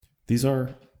These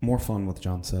are more fun with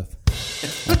John Seth.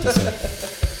 I have to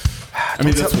say. I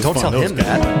mean, Don't tell him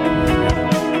that.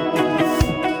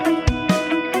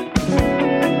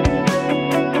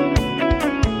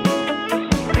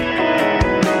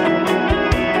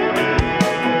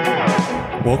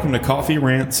 Welcome to Coffee,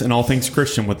 Rants, and All Things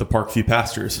Christian with the Parkview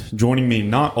Pastors. Joining me,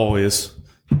 not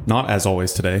as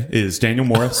always today, is Daniel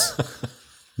Morris,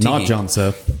 not John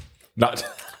Seth.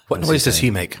 What noise does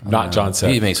he make? Not John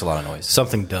Seth. He makes a lot of noise.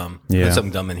 Something dumb. Yeah. Put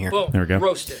something dumb in here. Well, There we go.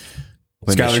 roasted.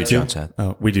 We miss Skylar you, 2. John Seth.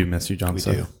 Oh, we do miss you, John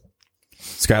Seth. do.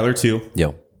 Skylar 2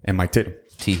 Yo. and Mike Tatum.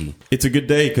 Teehee. It's a good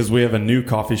day because we have a new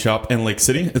coffee shop in Lake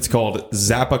City. It's called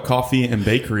Zappa Coffee and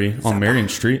Bakery on Marion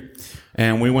Street.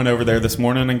 And we went over there this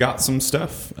morning and got some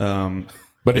stuff.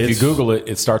 But if you Google it,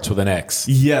 it starts with an X.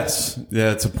 Yes.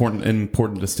 Yeah, it's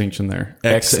important distinction there.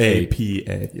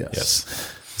 X-A-P-A. Yes.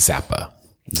 Zappa.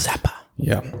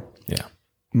 Yeah. Yeah.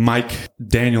 Mike,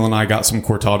 Daniel, and I got some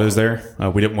cortados there.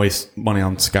 We didn't waste money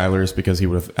on Skylar's because he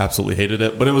would have absolutely hated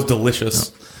it, but it was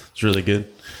delicious. It's really good.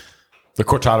 The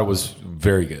cortado was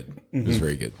very good. It was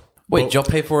very good. Wait, did y'all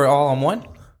pay for it all on one?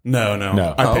 No.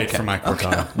 No. I paid okay. for my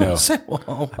cortado. No.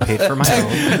 Well, I paid for my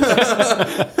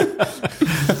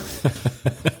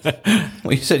own.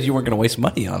 Well, you said you weren't going to waste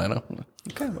money on it.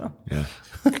 Okay, well. Yeah.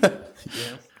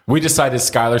 We decided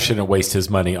Skylar shouldn't waste his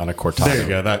money on a cortado. There you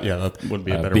go. That would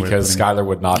be a better way because of putting it. Skylar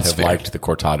would not have fair. liked the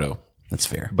cortado. That's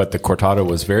fair. But the cortado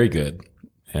was very good.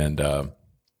 And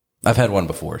I've had one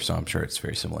before, so I'm sure it's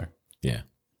very similar. yeah.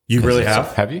 You really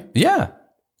have? Have you? Yeah.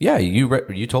 Yeah,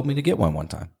 you told me to get one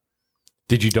time.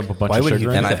 Did you dump a bunch Why of would sugar you?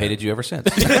 in And it? I've hated you ever since.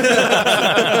 The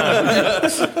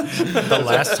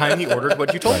last time he ordered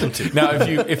what you told him to. Now,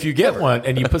 if you get one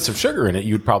and you put some sugar in it,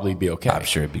 you'd probably be okay. I'm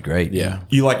sure it'd be great. Yeah.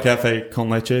 You like cafe con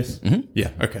leches? Mm-hmm.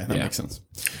 Yeah. Okay. That Yeah. makes sense.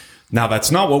 Now,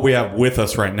 that's not what we have with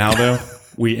us right now, though.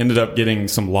 We ended up getting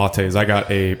some lattes. I got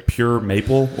a pure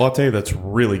maple latte that's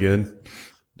really good.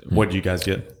 What did you guys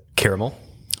get? Caramel.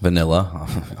 Vanilla,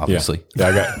 obviously.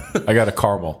 Yeah, I got a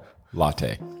caramel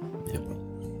latte.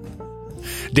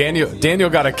 Daniel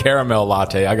got a caramel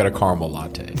latte. I got a caramel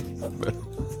latte.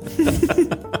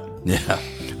 Yeah.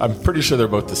 I'm pretty sure they're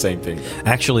both the same thing.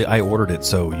 Actually, I ordered it,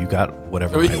 so you got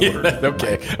whatever I ordered.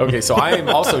 Okay. So I am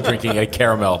also drinking a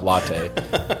caramel latte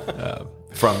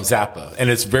from Zappa, and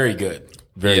it's very good.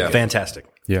 Very good. Fantastic.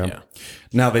 Yeah.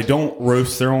 Now, they don't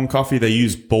roast their own coffee. They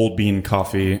use Bold Bean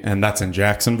coffee, and that's in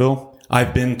Jacksonville.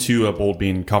 I've been to a Bold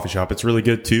Bean coffee shop. It's really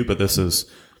good, too, but this is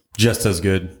just as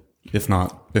good, if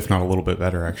not a little bit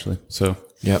better, actually. So,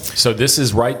 Yep. So this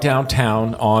is right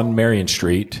downtown on Marion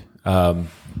Street,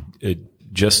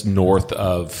 just north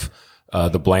of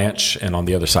the Blanche and on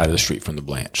the other side of the street from the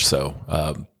Blanche. So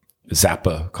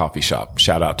Zappa Coffee Shop.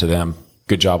 Shout out to them.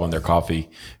 Good job on their coffee.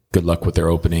 Good luck with their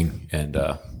opening. And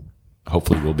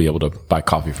hopefully we'll be able to buy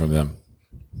coffee from them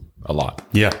a lot.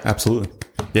 yeah, absolutely.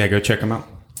 Yeah, go check them out.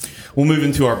 We'll move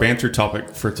into our banter topic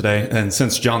for today. And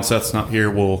since John Seth's not here,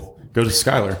 we'll go to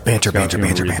Skylar. Banter. Skylar, you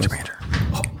wanna read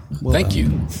this? Thank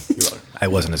you. I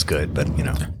wasn't as good, but you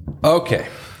know. Okay.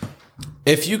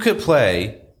 If you could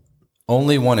play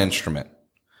only one instrument,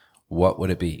 what would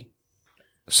it be?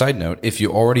 Side note, if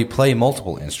you already play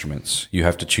multiple instruments, you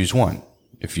have to choose one.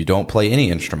 If you don't play any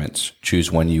instruments,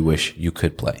 choose one you wish you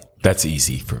could play. That's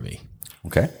easy for me.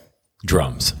 Okay?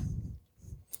 Drums.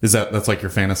 That's like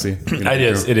your fantasy?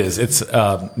 It is. It's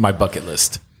my bucket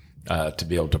list to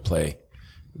be able to play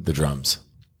the drums.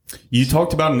 You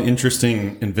talked about an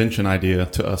interesting invention idea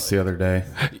to us the other day.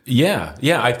 Yeah.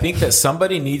 I think that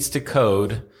somebody needs to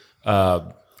code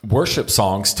worship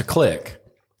songs to click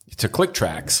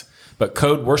tracks, but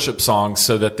code worship songs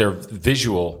so that they're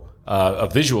a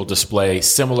visual display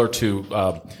similar to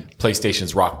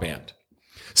PlayStation's Rock Band.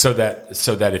 So that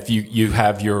if you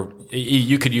have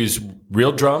you could use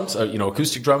real drums,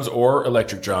 acoustic drums or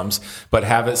electric drums, but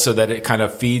have it so that it kind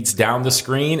of feeds down the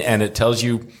screen and it tells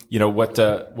you, what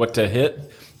to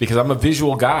hit. Because I'm a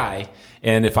visual guy,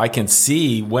 and if I can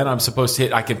see when I'm supposed to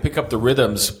hit, I can pick up the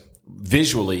rhythms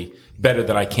visually better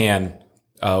than I can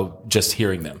just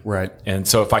hearing them. Right. And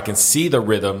so if I can see the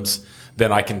rhythms,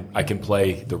 then I can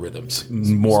play the rhythms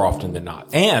more often than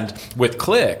not. And with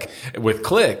click,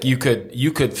 you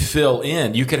could fill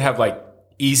in. You could have like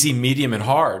easy, medium, and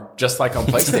hard, just like on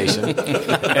PlayStation.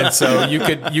 And so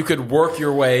you could work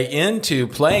your way into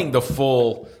playing the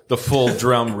full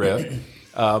drum riff.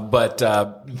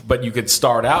 But you could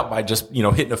start out by just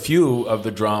hitting a few of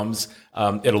the drums.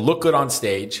 It'll look good on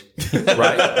stage,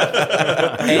 right?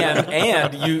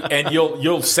 and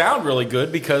you'll sound really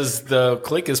good because the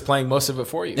click is playing most of it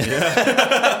for you.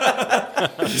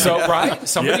 So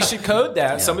somebody should code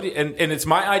that. Somebody and it's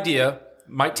my idea.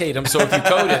 Mike Tatum. So if you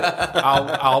code it,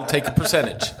 I'll take a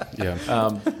percentage. Yeah.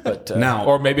 But Now-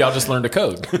 or maybe I'll just learn to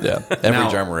code. Yeah,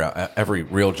 every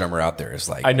real drummer out there is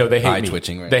like I know they hate eye me.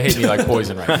 twitching. Right? They hate me like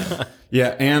poison right now.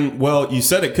 Yeah, and well, you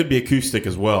said it could be acoustic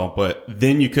as well, but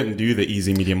then you couldn't do the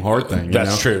easy, medium, hard thing. you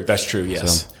That's know? true. That's true.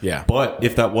 Yes. Yeah. But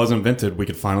if that was invented, we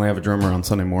could finally have a drummer on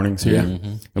Sunday mornings here.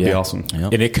 It'd be Yeah. awesome.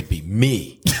 And it could be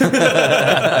me.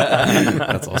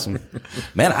 That's awesome.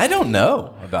 Man, I don't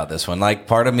know about this one. Like,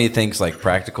 part of me thinks like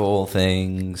practical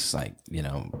things, like, you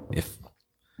know,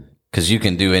 because you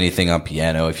can do anything on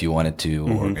piano if you wanted to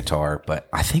or guitar, but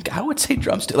I think I would say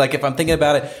drums too. Like, if I'm thinking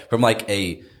about it from like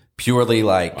a purely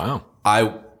like, Wow.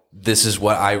 this is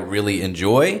what I really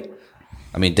enjoy.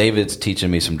 I mean, David's teaching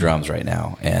me some drums right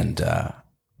now, and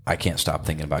I can't stop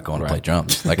thinking about going to play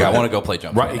drums. Like, I want to go play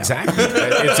drums. Right, now. exactly.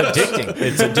 It's addicting.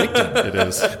 It's addicting. It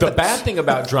is. The bad thing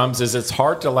about drums is it's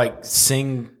hard to like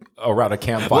sing around a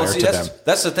campfire Well, see, to that's, them.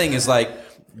 that's the thing is like,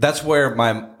 that's where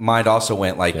my mind also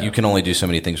went. Like, you can only do so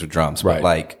many things with drums. Right. But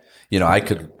like, you know, I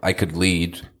could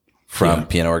lead from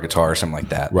piano or guitar or something like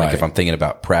that. Right. Like, if I'm thinking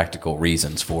about practical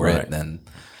reasons for Right. it, then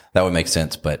that would make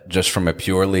sense. But just from a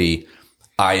purely,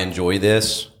 I enjoy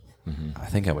this, I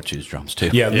think I would choose drums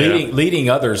too. Yeah, leading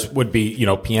others would be, you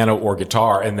know, piano or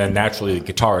guitar, and then naturally the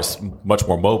guitar is much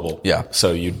more mobile. Yeah.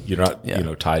 So you're not, you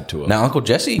know, tied to a. Now, Uncle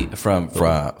Jesse from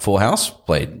Full House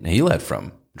he led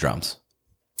from drums.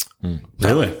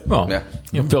 Really? well, Yeah.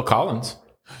 you know, Phil Collins.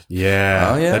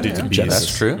 Yeah. Oh yeah, That dude's a beast.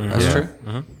 That's true. That's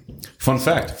true. Fun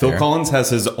fact: Phil Collins has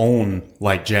his own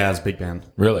like jazz big band.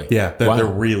 Really? Yeah, Wow. they're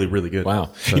really, really good.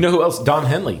 Wow. You know who else? Don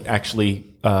Henley actually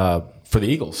for the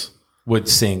Eagles would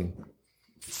sing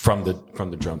from the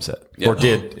drum set, or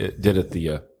did at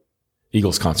the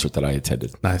Eagles concert that I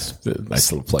attended. Nice.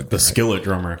 Nice little plug. The skillet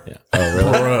drummer. Yeah. Oh,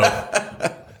 really?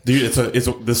 Bro. Dude,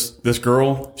 this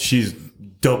girl. She's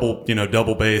double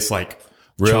bass, like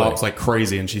Really? chops like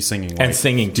crazy, and she's singing like, And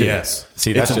singing too. Yes.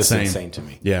 See, that's It's just insane to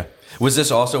me. Yeah. Was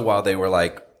this also while they were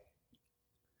like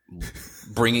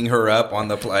bringing her up on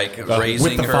the raising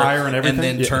with the her fire and everything?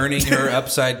 then Yeah. turning her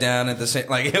upside down at the same?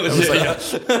 Like, it was just like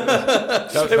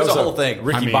That was a whole thing.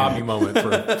 Ricky I mean- Bobby moment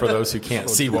for those who can't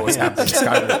see what was happening.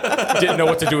 Skyler didn't know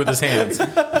what to do with his hands.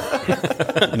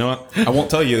 You know what? I won't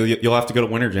tell you. You'll have to go to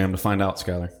Winter Jam to find out,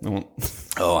 Skyler. I won't.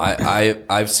 Oh,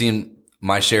 I've seen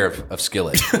my share of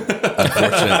Skillet,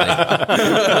 unfortunately.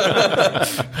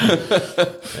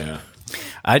 Yeah.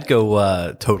 I'd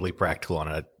go totally practical on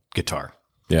a guitar.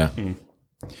 Yeah.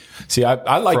 See,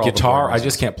 I like all the guitar. boring I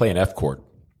just can't play an F chord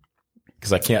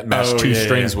because I can't match Oh, two yeah,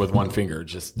 strings yeah. with one finger. It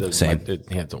just doesn't. Same. It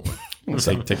hands don't work.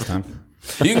 It takes time.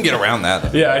 You can get around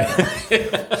that, though. Yeah.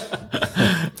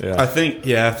 I think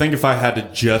if I had to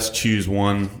just choose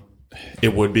one,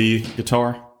 it would be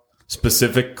guitar.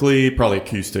 Specifically, probably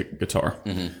acoustic guitar.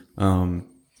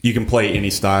 You can play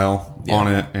any style on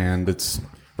it, and it's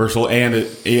versatile. And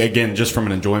again, just from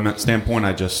an enjoyment standpoint,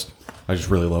 I just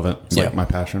really love it. It's like my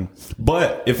passion.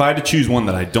 But if I had to choose one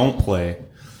that I don't play,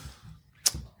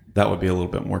 that would be a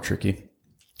little bit more tricky.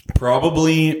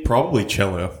 Probably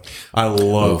cello. I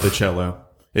love the cello.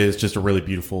 It's just a really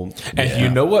beautiful. And you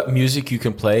know what music you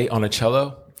can play on a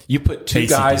cello? You put two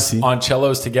guys AC/DC. on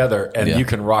cellos together, and you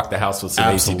can rock the house with some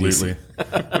Absolutely.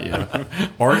 AC/DC. Yeah.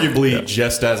 Arguably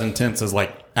just as intense as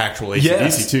like actual AC/DC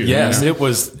Yes, too. yes, you know? it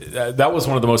was. That was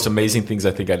one of the most amazing things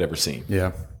I think I'd ever seen.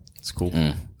 Yeah. It's cool.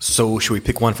 So should we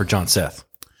pick one for John Seth?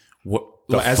 What,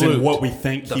 The as flute. in what we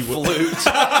think he would.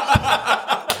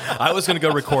 I was going to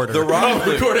go recorder. The rock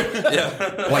flute. Recording.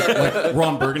 Like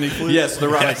Ron Burgundy flute? Yes, the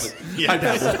rock Yes. flute. I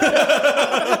dabbled.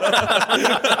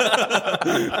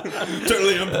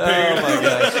 Totally unprepared. Oh my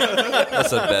gosh, that's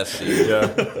the best scene.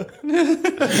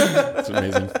 It's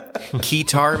amazing.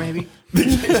 Keytar, maybe?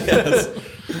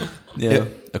 Yeah,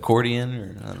 accordion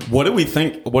or I don't know.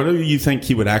 What do you think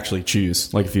he would actually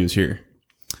choose? Like if he was here?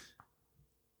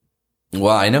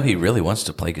 Well, I know he really wants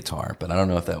to play guitar, but I don't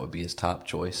know if that would be his top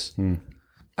choice. I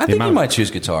think he amount- might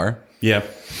choose guitar. Yeah.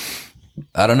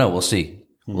 I don't know. We'll see.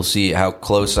 We'll see how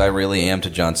close I really am to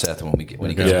John Seth when he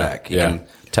gets back. He can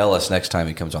tell us next time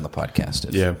he comes on the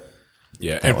podcast. Yeah.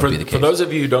 Yeah, and would be the for case. those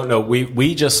of you who don't know,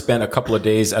 we just spent a couple of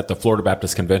days at the Florida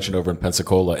Baptist Convention over in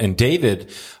Pensacola, and David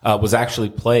was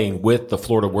actually playing with the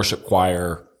Florida Worship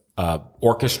Choir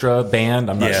orchestra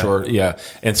band. I'm not sure. Yeah,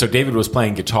 and so David was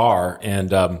playing guitar,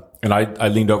 and I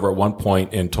leaned over at one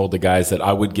point and told the guys that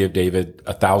I would give David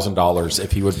 $1,000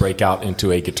 if he would break out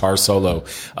into a guitar solo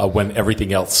when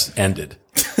everything else ended.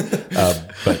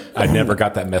 But I never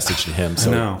got that message to him,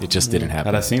 so it just didn't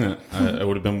happen. Had I seen it, it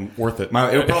would have been worth it. It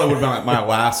probably would have been my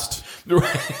last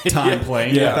time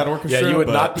playing with that orchestra. Yeah, you would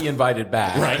not be invited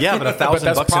back. Right. Yeah, but $1,000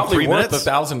 that's bucks in probably 3 worth minutes.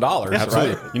 $1,000.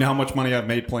 Absolutely. Right? You know how much money I've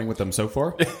made playing with them so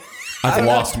far? I've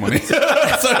lost money.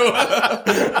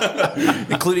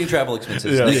 Including travel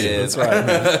expenses. That's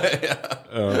right.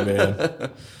 Oh,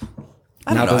 man.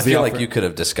 I don't know. I does the feel offer- like you could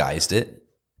have disguised it.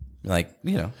 Like,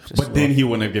 just But then he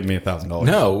wouldn't have given me $1,000.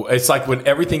 No, it's like when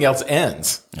everything else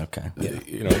ends. okay.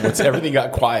 Once everything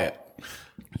got quiet.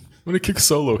 I'm going to kick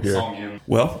solo here.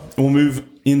 Well, we'll move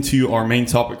into our main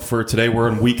topic for today. We're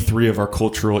in week 3 of our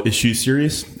cultural issue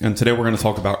series, and today we're going to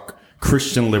talk about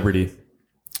Christian liberty.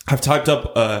 I've typed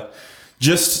up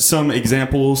just some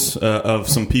examples of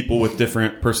some people with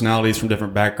different personalities from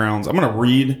different backgrounds. I'm going to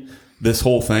read this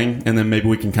whole thing, and then maybe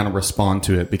we can kind of respond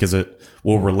to it because it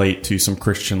will relate to some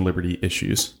Christian liberty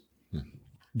issues.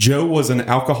 Joe was an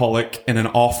alcoholic and an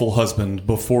awful husband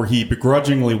before he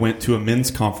begrudgingly went to a men's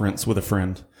conference with a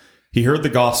friend. He heard the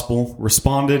gospel,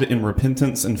 responded in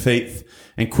repentance and faith,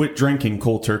 and quit drinking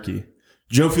cold turkey.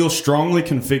 Joe feels strongly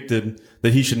convicted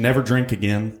that he should never drink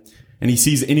again, and he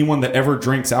sees anyone that ever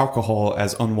drinks alcohol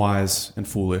as unwise and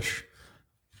foolish.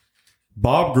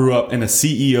 Bob grew up in a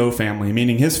CEO family,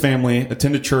 meaning his family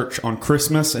attended church on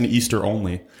Christmas and Easter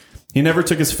only. He never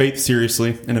took his faith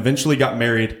seriously and eventually got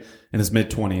married in his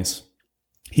mid-20s.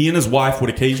 He and his wife would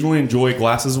occasionally enjoy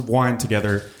glasses of wine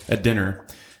together at dinner,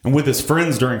 and with his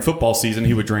friends during football season,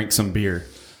 he would drink some beer.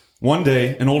 One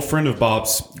day, an old friend of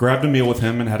Bob's grabbed a meal with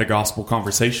him and had a gospel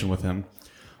conversation with him.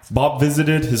 Bob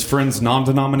visited his friend's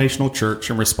non-denominational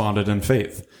church and responded in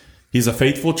faith. He's a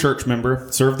faithful church member,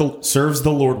 serves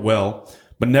the Lord well,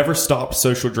 but never stops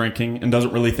social drinking and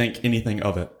doesn't really think anything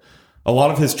of it. A lot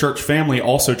of his church family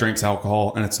also drinks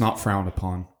alcohol, and it's not frowned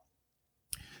upon.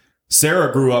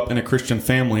 Sarah grew up in a Christian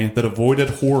family that avoided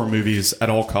horror movies at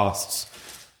all costs.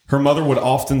 Her mother would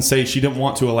often say she didn't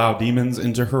want to allow demons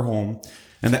into her home,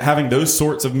 and that having those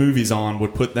sorts of movies on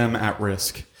would put them at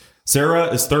risk. Sarah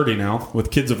is 30 now,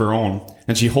 with kids of her own,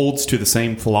 and she holds to the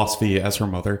same philosophy as her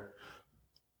mother.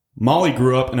 Molly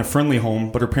grew up in a friendly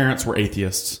home, but her parents were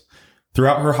atheists.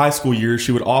 Throughout her high school years,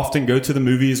 she would often go to the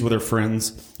movies with her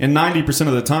friends, and 90%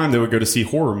 of the time they would go to see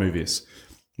horror movies.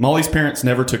 Molly's parents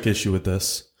never took issue with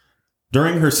this.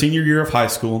 During her senior year of high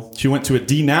school, she went to a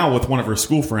D Now with one of her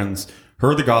school friends,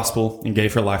 heard the gospel, and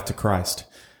gave her life to Christ.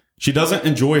 She doesn't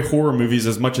enjoy horror movies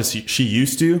as much as she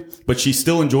used to, but she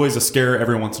still enjoys a scare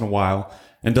every once in a while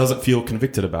and doesn't feel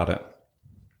convicted about it.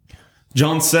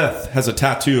 John Seth has a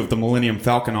tattoo of the Millennium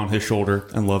Falcon on his shoulder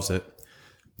and loves it.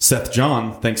 Seth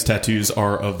John thinks tattoos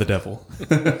are of the devil.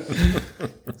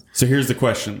 So here's the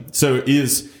question. So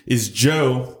is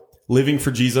Joe living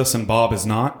for Jesus and Bob is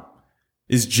not?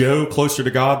 Is Joe closer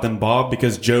to God than Bob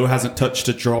because Joe hasn't touched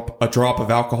a drop of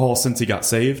alcohol since he got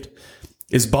saved?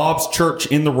 Is Bob's church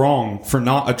in the wrong for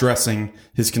not addressing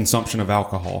his consumption of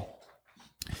alcohol?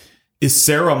 Is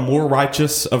Sarah more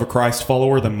righteous of a Christ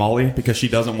follower than Molly because she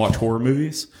doesn't watch horror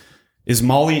movies? Is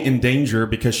Molly in danger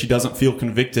because she doesn't feel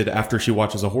convicted after she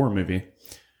watches a horror movie?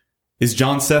 Is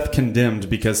John Seth condemned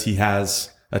because he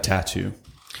has a tattoo?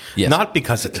 Yes. Not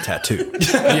because it's a tattoo.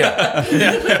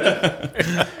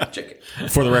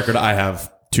 For the record, I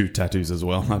have 2 tattoos as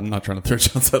well. I'm not trying to throw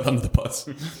John Seth under the bus.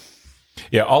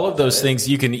 Yeah, all of those things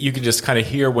you can just kind of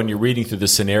hear when you're reading through the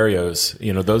scenarios.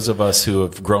 Those of us who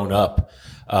have grown up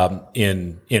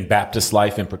in Baptist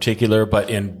life in particular, but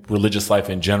in religious life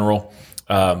in general,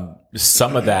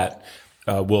 some of that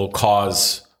will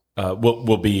cause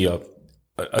will be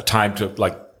a time to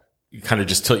like kind of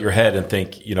just tilt your head and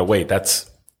think, wait, that's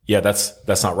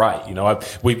not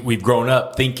right. We've grown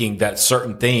up thinking that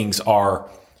certain things are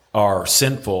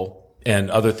sinful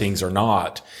and other things are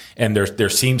not, and there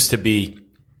seems to be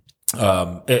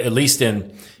at least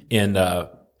in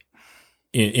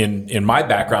my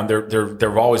background, there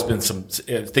have always been some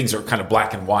things that are kind of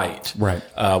black and white, right?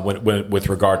 When with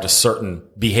regard to certain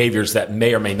behaviors that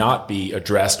may or may not be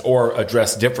addressed or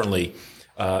addressed differently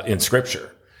in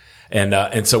Scripture,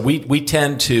 and so we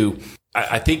tend to.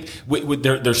 I think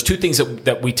there's 2 things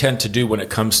that we tend to do when it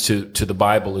comes to the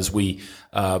Bible is we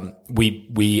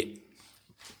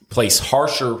place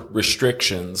harsher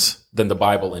restrictions than the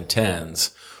Bible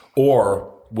intends,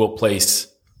 or we'll place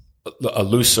a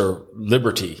looser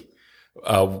liberty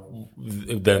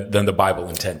than the Bible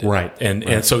intended. Right.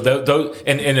 And so those,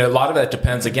 and a lot of that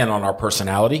depends again on our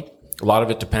personality. A lot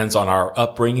of it depends on our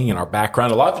upbringing and our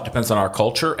background. A lot of it depends on our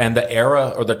culture and the era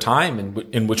or the time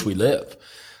in which we live.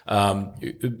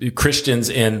 Christians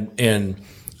in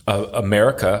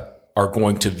America are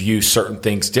going to view certain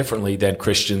things differently than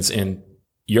Christians in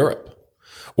Europe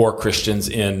or Christians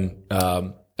in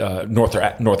North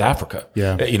Africa.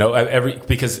 Yeah.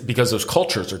 Because those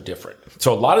cultures are different.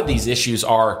 So a lot of these issues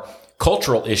are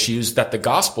cultural issues that the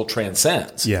gospel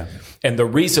transcends. Yeah. And the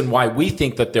reason why we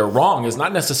think that they're wrong is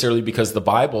not necessarily because the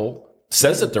Bible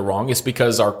says that they're wrong. It's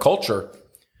because our culture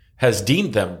has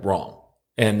deemed them wrong.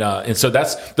 And so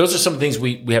those are some things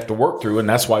we have to work through. And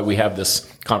that's why we have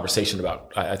this conversation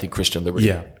about, I think, Christian liberty.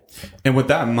 Yeah. And with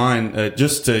that in mind,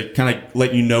 just to kind of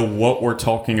let you know what we're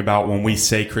talking about when we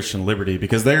say Christian liberty,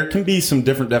 because there can be some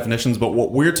different definitions, but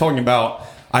what we're talking about,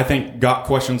 I think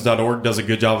gotquestions.org does a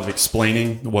good job of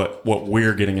explaining what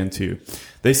we're getting into.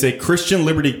 They say Christian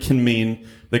liberty can mean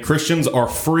that Christians are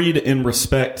freed in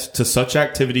respect to such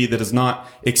activity that is not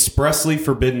expressly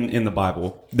forbidden in the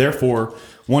Bible. Therefore,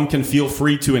 one can feel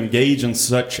free to engage in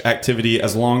such activity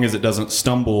as long as it doesn't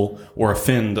stumble or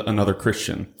offend another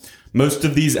Christian. Most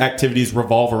of these activities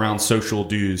revolve around social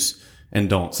do's and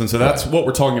don'ts. And so that's what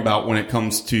we're talking about when it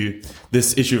comes to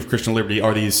this issue of Christian liberty,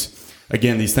 are these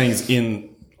things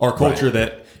in our culture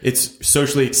that it's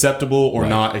socially acceptable or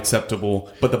not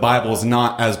acceptable, but the Bible is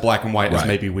not as black and white as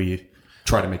maybe we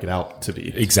try to make it out to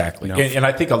be. Exactly. And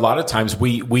I think a lot of times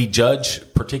we judge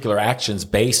particular actions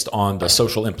based on the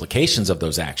social implications of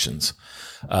those actions.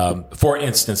 For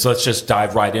instance, let's just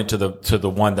dive right into the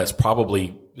one that's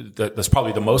probably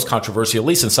the most controversial, at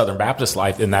least in Southern Baptist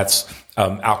life, and that's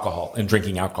alcohol and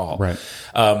drinking alcohol. Right.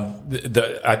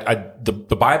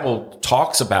 The Bible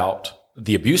talks about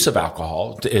the abuse of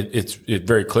alcohol. It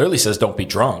very clearly says, don't be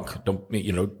drunk.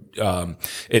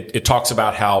 It talks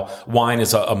about how wine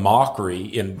is a mockery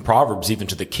in Proverbs, even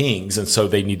to the kings. And so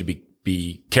they need to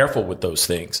be careful with those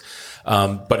things.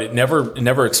 But it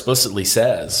never explicitly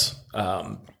says,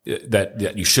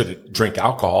 that you shouldn't drink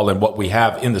alcohol. And what we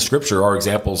have in the scripture are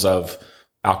examples of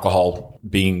alcohol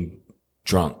being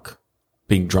drunk.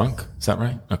 Being drunk? Is that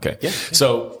right? Okay. Yeah.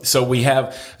 So we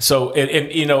have,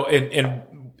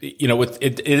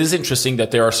 it is interesting that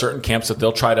there are certain camps that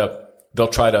they'll try to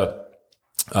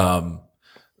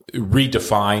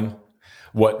redefine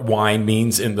what wine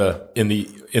means in the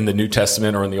New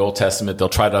Testament or in the Old Testament. They'll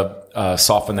try to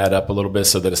soften that up a little bit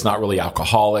so that it's not really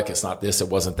alcoholic. It's not this. It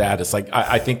wasn't that. It's like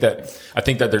I think that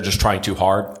they're just trying too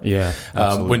hard. Yeah.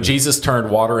 When Jesus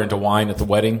turned water into wine at the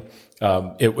wedding,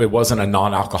 it wasn't a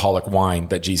non-alcoholic wine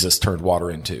that Jesus turned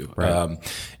water into. Right.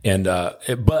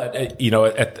 But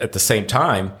at the same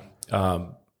time,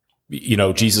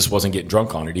 Jesus wasn't getting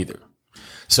drunk on it either.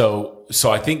 So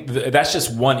I think that's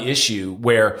just one issue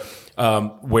where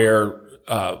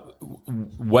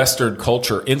Western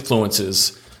culture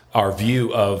influences our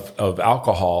view of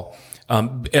alcohol.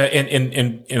 And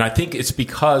I think it's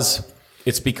because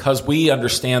we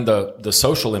understand the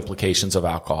social implications of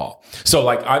alcohol. So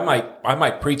like I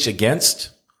might preach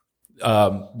against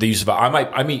the use of I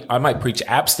might preach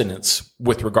abstinence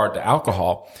with regard to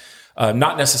alcohol.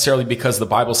 Not necessarily because the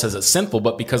Bible says it's sinful,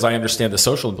 but because I understand the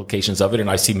social implications of it,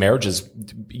 and I see marriages,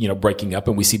 breaking up,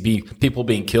 and we see people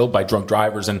being killed by drunk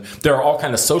drivers, and there are all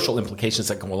kinds of social implications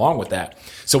that come along with that.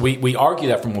 So we argue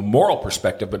that from a moral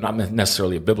perspective, but not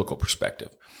necessarily a biblical perspective.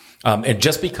 And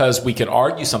just because we can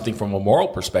argue something from a moral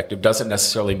perspective doesn't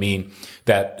necessarily mean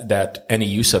that any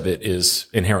use of it is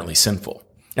inherently sinful.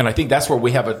 And I think that's where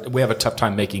we have a tough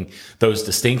time making those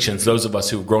distinctions. Those of us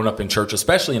who have grown up in church,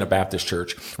 especially in a Baptist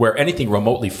church, where anything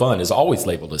remotely fun is always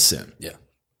labeled as sin. Yeah.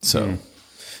 So,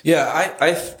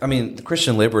 I mean, the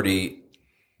Christian liberty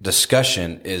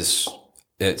discussion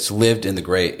it's lived in the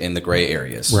gray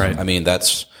areas. Right. I mean,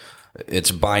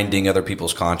 it's binding other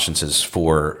people's consciences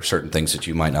for certain things that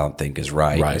you might not think is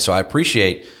right. Right. So I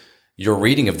appreciate your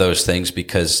reading of those things,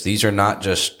 because these are not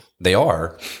just. They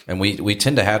are, and we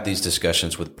tend to have these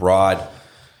discussions with broad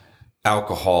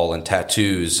alcohol and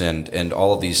tattoos and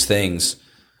all of these things,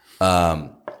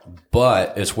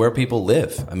 but it's where people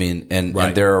live. I mean, and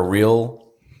there are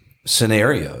real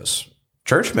scenarios,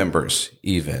 church members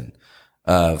even,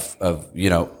 of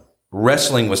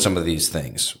wrestling with some of these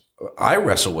things. I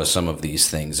wrestle with some of these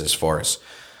things as far as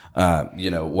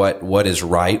what is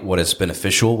right, what is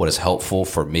beneficial, what is helpful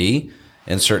for me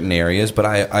in certain areas.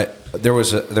 But there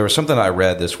was something I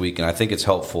read this week, and I think it's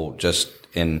helpful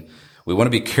we want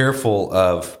to be careful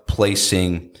of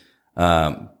placing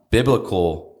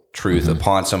biblical truth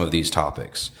upon some of these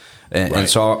topics. And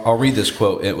so I'll read this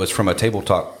quote. It was from a Table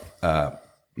Talk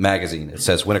magazine. It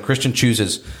says, "When a Christian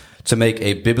chooses to make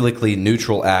a biblically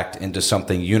neutral act into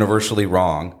something universally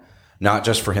wrong, not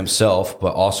just for himself,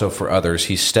 but also for others,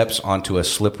 he steps onto a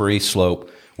slippery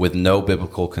slope with no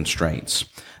biblical constraints.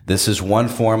 This is one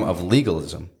form of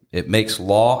legalism. It makes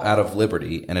law out of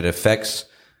liberty, and it affects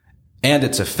And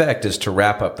its effect is to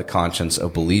wrap up the conscience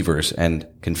of believers and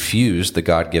confuse the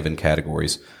God-given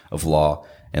categories of law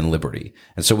and liberty.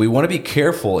 And so we want to be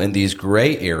careful in these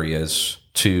gray areas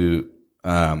to,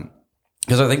 because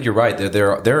I think you're right.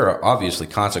 There are obviously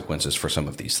consequences for some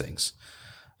of these things.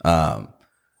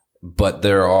 But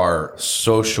there are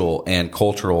social and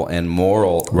cultural and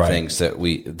moral things that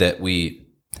we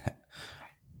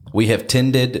have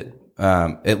tended,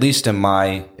 at least in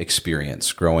my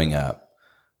experience growing up,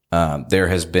 there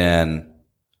has been,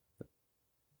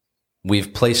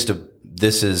 we've placed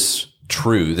this is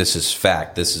true, this is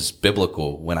fact, this is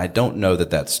biblical, when I don't know that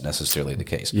that's necessarily the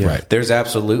case. Yeah. Right. There's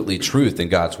absolutely truth in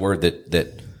God's word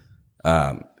that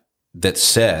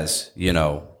says,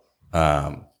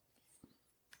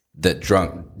 that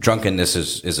drunkenness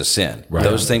is a sin. Right.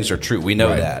 Those things are true. We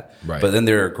know that. Right. But then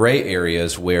there are gray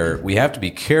areas where we have to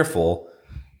be careful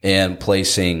in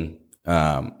placing,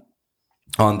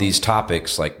 on these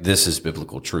topics, like this is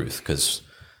biblical truth, because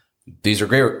these are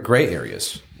gray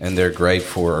areas, and they're gray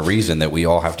for a reason, that we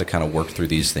all have to kind of work through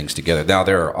these things together. Now,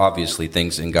 there are obviously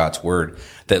things in God's word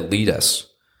that lead us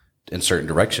in certain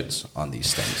directions on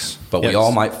these things, but we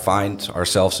all might find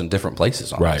ourselves in different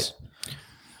places on this.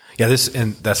 Yeah,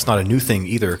 and that's not a new thing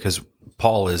either, because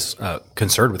Paul is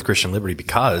concerned with Christian liberty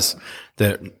because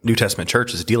the New Testament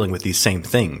church is dealing with these same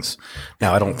things.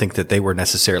 Now, I don't think that they were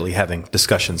necessarily having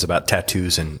discussions about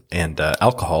tattoos and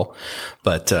alcohol,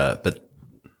 but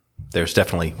there's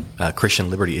definitely Christian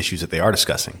liberty issues that they are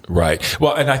discussing. Right.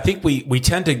 Well, and I think we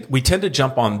tend to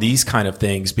jump on these kind of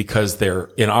things because they're,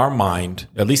 in our mind,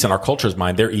 at least in our culture's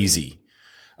mind, they're easy.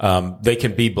 They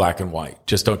can be black and white.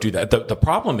 Just don't do that. The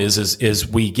problem is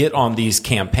we get on these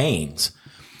campaigns,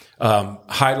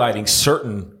 highlighting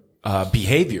certain,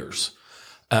 behaviors,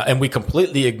 and we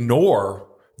completely ignore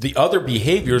the other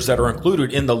behaviors that are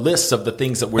included in the lists of the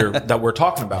things that we're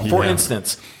talking about. For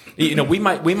instance, we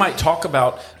might talk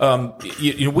about,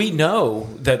 we know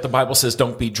that the Bible says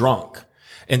don't be drunk.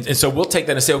 And so we'll take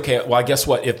that and say, okay, well, I guess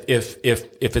what? If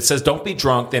it says don't be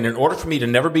drunk, then in order for me to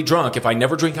never be drunk, if I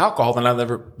never drink alcohol, then I'll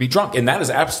never be drunk. And that is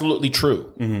absolutely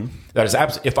true. Mm-hmm. That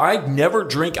is if I never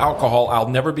drink alcohol, I'll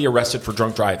never be arrested for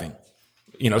drunk driving.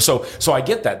 So I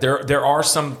get that.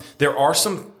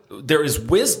 There is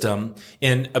wisdom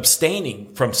in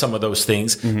abstaining from some of those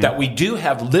things that we do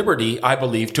have liberty, I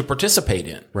believe, to participate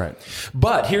in. Right.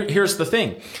 But here's the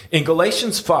thing. In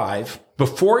Galatians 5,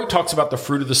 before he talks about the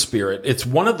fruit of the Spirit, it's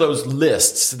one of those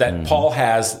lists that Paul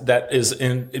has that is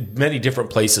in many different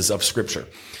places of Scripture.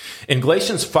 In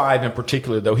Galatians 5 in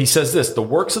particular, though, he says this: the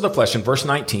works of the flesh, in verse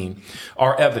 19,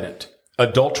 are evident: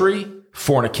 adultery,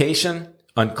 fornication,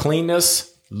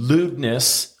 uncleanness,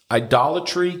 lewdness,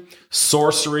 idolatry,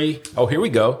 sorcery. Oh, here we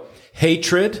go.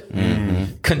 Hatred,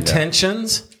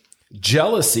 contentions,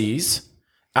 jealousies,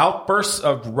 outbursts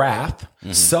of wrath,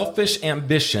 selfish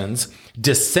ambitions,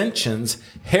 dissensions,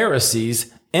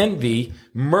 heresies, envy,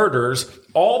 murders.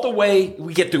 All the way,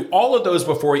 we get through all of those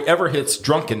before he ever hits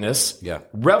drunkenness,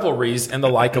 revelries, and the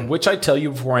like, of which I tell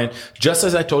you beforehand, just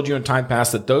as I told you in time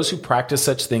past, that those who practice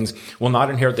such things will not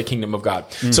inherit the kingdom of God.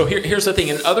 So here's the thing.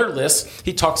 In other lists,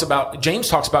 James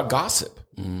talks about gossip.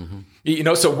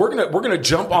 So we're gonna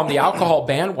jump on the alcohol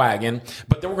bandwagon,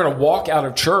 but then we're gonna walk out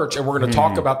of church and we're gonna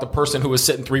talk about the person who was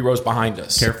sitting 3 rows behind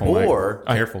us. Careful,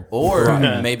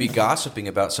 maybe gossiping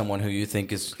about someone who you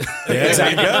think is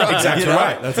exactly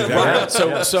right. That's exactly right.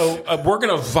 So we're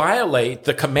gonna violate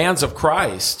the commands of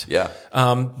Christ,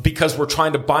 because we're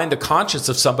trying to bind the conscience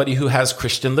of somebody who has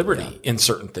Christian liberty in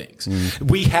certain things.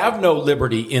 We have no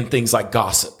liberty in things like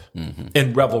gossip.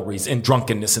 And revelries and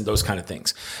drunkenness and those kind of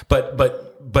things.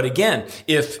 But again,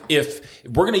 if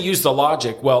we're going to use the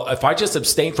logic, well, if I just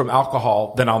abstain from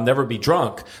alcohol, then I'll never be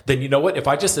drunk. Then you know what? If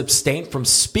I just abstain from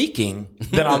speaking,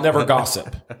 then I'll never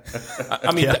gossip.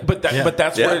 I mean, but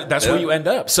that's where you end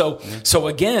up. So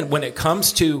again, when it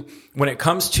comes to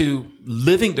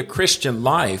living the Christian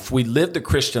life, we live the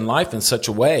Christian life in such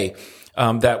a way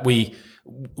that we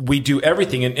do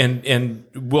everything, and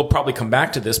we'll probably come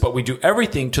back to this, but we do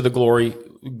everything to the glory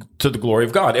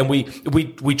of God. And we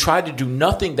try to do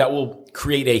nothing that will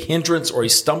create a hindrance or a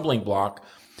stumbling block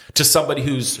to somebody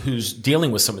who's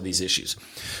dealing with some of these issues.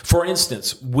 For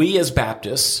instance, we as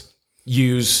Baptists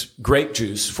use grape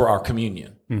juice for our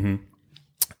communion.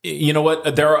 You know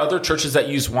what? There are other churches that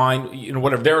use wine,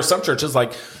 whatever. There are some churches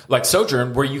like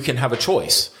Sojourn where you can have a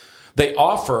choice. They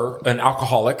offer an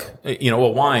alcoholic, a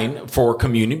wine for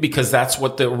communion, because that's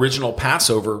what the original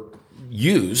Passover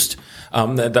used.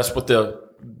 That's what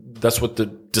the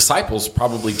disciples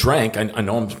probably drank. I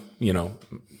know I'm,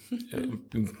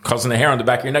 causing the hair on the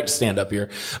back of your neck to stand up here,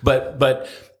 but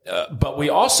we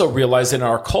also realize that in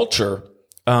our culture,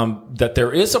 that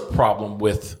there is a problem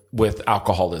with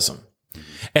alcoholism.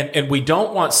 And we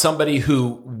don't want somebody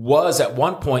who was at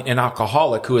one point an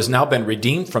alcoholic who has now been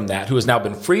redeemed from that, who has now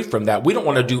been freed from that. We don't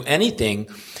want to do anything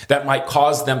that might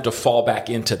cause them to fall back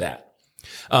into that.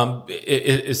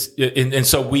 And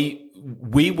so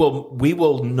we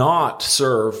will not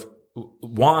serve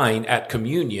wine at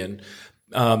communion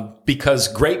because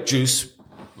grape juice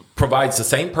provides the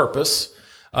same purpose,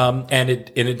 and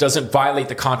it doesn't violate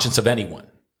the conscience of anyone.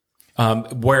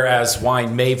 Whereas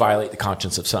wine may violate the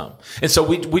conscience of some. And so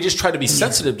we just try to be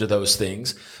sensitive to those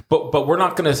things, but I'm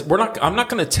not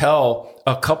going to tell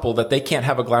a couple that they can't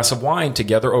have a glass of wine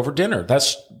together over dinner.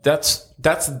 That's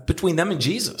between them and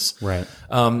Jesus. Right.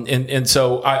 And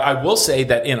so I will say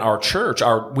that in our church,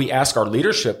 we ask our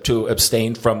leadership to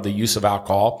abstain from the use of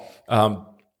alcohol,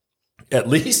 at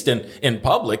least in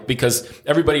public, because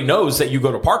everybody knows that you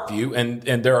go to Parkview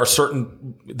and there are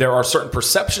certain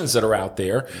perceptions that are out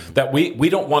there that we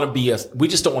don't want to be we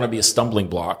just don't want to be a stumbling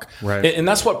block. Right. And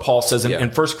that's what Paul says in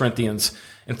 1 Corinthians.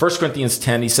 In 1 Corinthians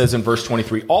 10, he says in verse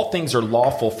 23, all things are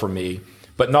lawful for me,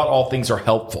 but not all things are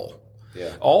helpful.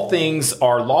 Yeah. All things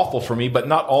are lawful for me, but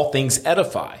not all things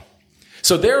edify.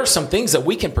 So there are some things that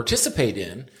we can participate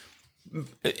in. And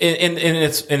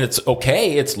it's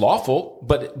okay. It's lawful,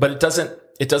 but it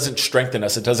doesn't strengthen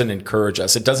us. It doesn't encourage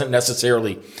us. It doesn't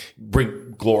necessarily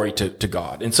bring glory to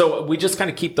God. And so we just kind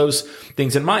of keep those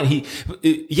things in mind.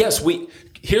 Here's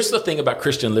the thing about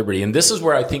Christian liberty. And this is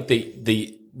where I think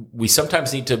we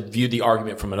sometimes need to view the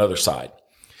argument from another side.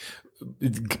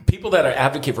 People that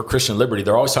advocate for Christian liberty,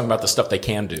 they're always talking about the stuff they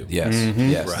can do. Yes. Mm-hmm.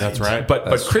 Yes. Right. That's right.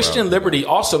 But Christian liberty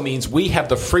also means we have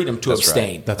the freedom to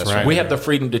abstain. Right. That's right. We have the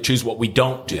freedom to choose what we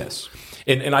don't do. Yes.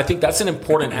 And I think that's an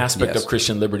important aspect of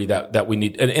Christian liberty that we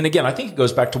need. And again, I think it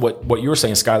goes back to what you were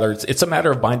saying, Skylar. It's a matter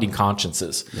of binding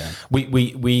consciences. Yeah.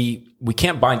 We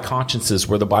can't bind consciences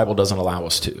where the Bible doesn't allow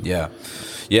us to. Yeah.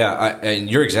 Yeah.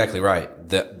 And you're exactly right.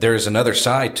 There's another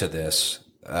side to this.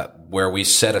 Where we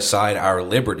set aside our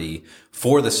liberty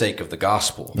for the sake of the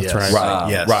gospel. That's right. Right.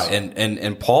 Yes. Right.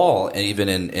 And Paul, even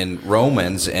in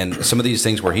Romans and some of these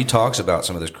things where he talks about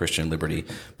some of this Christian liberty,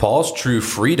 Paul's true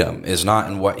freedom is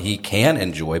not in what he can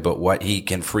enjoy, but what he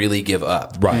can freely give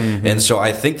up. Right. Mm-hmm. And so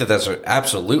I think that's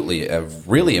absolutely a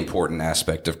really important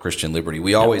aspect of Christian liberty.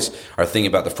 We always are thinking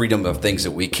about the freedom of things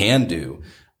that we can do,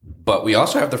 but we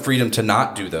also have the freedom to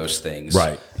not do those things.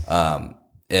 Right.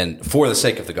 And for the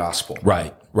sake of the gospel.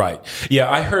 Right. Right.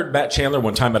 Yeah. I heard Matt Chandler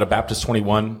one time at a Baptist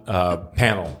 21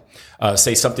 panel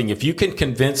say something. If you can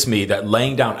convince me that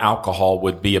laying down alcohol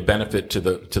would be a benefit to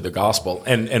the gospel,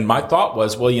 and my thought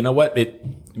was, well, you know what?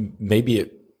 Maybe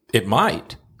it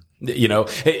might. You know,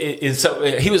 so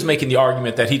he was making the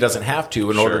argument that he doesn't have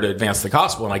to in order to advance the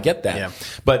gospel, and I get that. Yeah.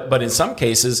 But in some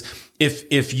cases,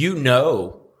 if you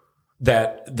know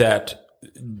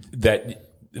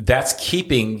that's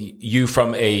keeping you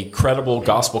from a credible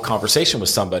gospel conversation with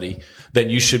somebody, then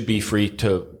you should be free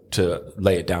to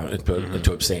lay it down and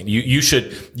to abstain. You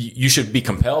should be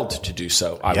compelled to do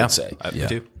so. I would say, I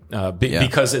do.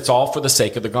 Because it's all for the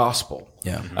sake of the gospel.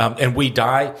 Yeah. And we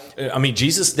die. I mean,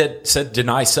 Jesus said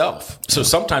deny self. So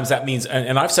sometimes that means,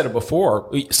 and I've said it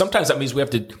before, sometimes that means we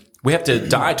have to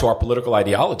die to our political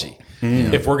ideology.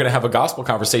 If we're going to have a gospel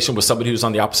conversation with somebody who's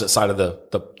on the opposite side of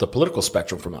the political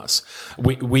spectrum from us,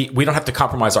 we don't have to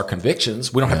compromise our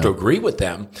convictions. We don't have to agree with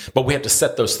them, but we have to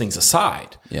set those things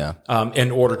aside. Yeah. In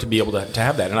order to be able to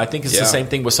have that. And I think it's the same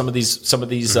thing with some of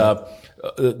these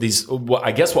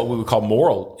I guess what we would call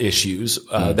moral issues,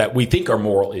 that we think are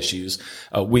moral issues.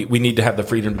 We need to have the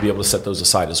freedom to be able to set those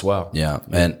aside as well. Yeah.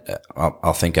 And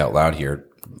I'll think out loud here,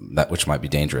 which might be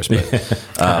dangerous,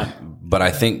 but I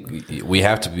think we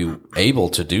have to be able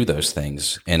to do those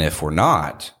things. And if we're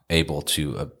not able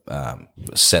to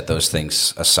set those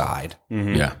things aside,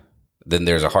 then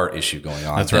there's a heart issue going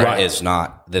on. That's right.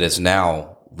 That is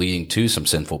now leading to some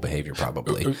sinful behavior,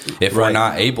 probably. If we're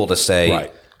not able to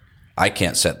say, I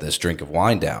can't set this drink of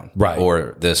wine down,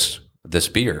 or this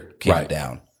beer can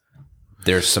down,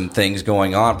 there's some things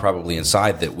going on probably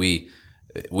inside that we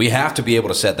have to be able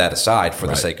to set that aside for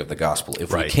the sake of the gospel.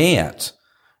 If we can't,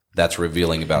 that's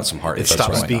revealing about some heart. It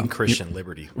stops being Christian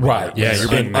liberty. Right. Yeah. You're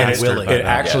being mastered. It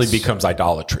actually becomes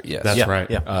idolatry. Yes. That's right.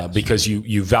 Yeah. Because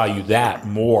you value that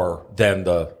more than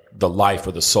the life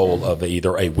or the soul of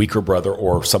either a weaker brother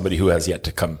or somebody who has yet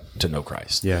to come to know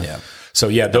Christ. Yeah. So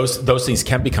those things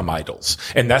can become idols,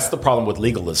 and that's the problem with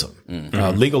legalism.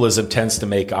 Legalism tends to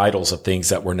make idols of things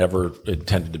that were never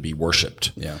intended to be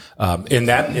worshipped. Yeah. In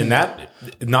that,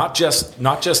 not just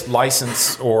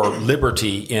license or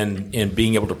liberty in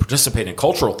being able to participate in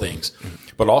cultural things,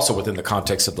 but also within the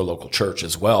context of the local church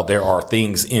as well. There are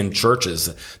things in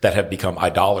churches that have become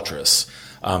idolatrous.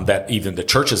 That even the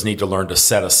churches need to learn to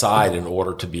set aside in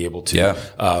order to be able to,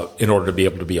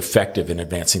 be effective in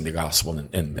advancing the gospel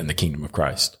and the kingdom of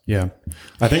Christ. Yeah.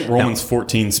 I think Romans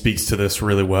 14 speaks to this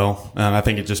really well. I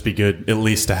think it'd just be good at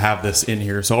least to have this in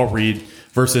here. So I'll read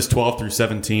verses 12 through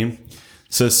 17. It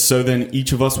says, "So then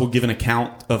each of us will give an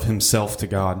account of himself to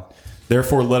God.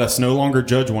 Therefore, let us no longer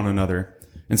judge one another.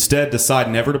 Instead,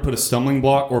 decide never to put a stumbling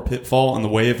block or pitfall in the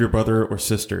way of your brother or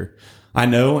sister. I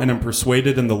know and am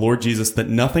persuaded in the Lord Jesus that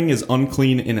nothing is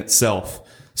unclean in itself.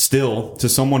 Still, to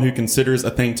someone who considers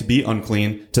a thing to be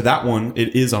unclean, to that one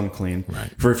it is unclean. Right.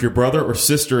 For if your brother or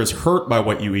sister is hurt by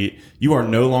what you eat, you are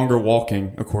no longer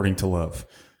walking according to love.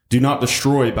 Do not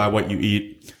destroy by what you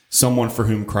eat someone for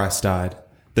whom Christ died.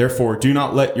 Therefore, do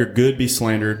not let your good be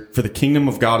slandered, for the kingdom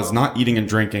of God is not eating and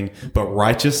drinking, but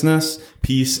righteousness,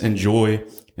 peace, and joy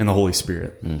in the Holy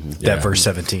Spirit." Mm-hmm. That verse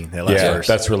 17, that last verse.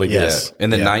 That's really good. Yes.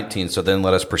 And then 19, so then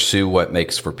let us pursue what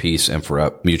makes for peace and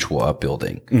for mutual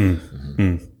upbuilding.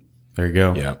 There you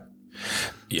go. Yeah.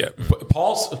 Yeah.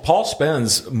 Paul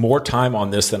spends more time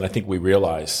on this than I think we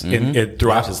realize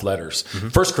throughout his letters.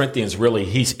 1 Corinthians really,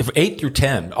 he's 8 through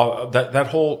 10, that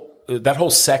whole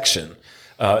section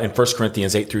in 1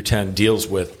 Corinthians 8 through 10 deals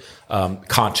with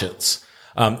conscience.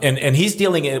 And he's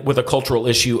dealing with a cultural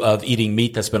issue of eating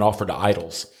meat that's been offered to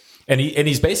idols. And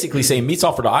he's basically saying meat's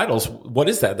offered to idols. What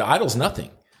is that? The idol's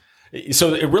nothing.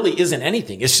 So it really isn't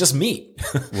anything. It's just meat.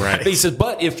 Right. He says,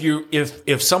 but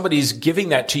if somebody's giving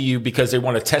that to you because they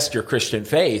want to test your Christian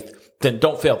faith, then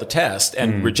don't fail the test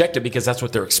and reject it because that's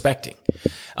what they're expecting.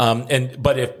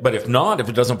 But if not, if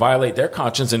it doesn't violate their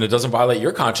conscience and it doesn't violate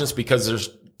your conscience because there's,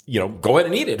 go ahead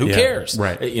and eat it. Who cares?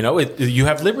 Right. You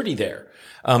have liberty there.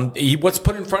 What's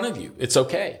put in front of you, it's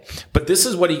okay. But this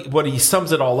is what he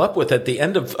sums it all up with at the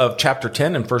end of chapter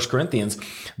 10 in 1 Corinthians.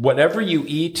 Whatever you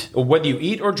eat, or whether you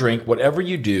eat or drink, whatever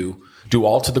you do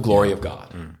all to the glory of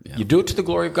God. Yeah. You do it to the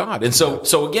glory of God. And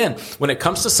so again, when it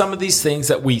comes to some of these things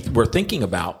that we're thinking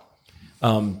about,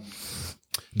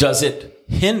 does it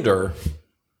hinder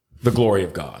the glory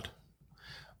of God?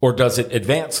 Or does it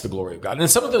advance the glory of God? And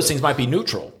some of those things might be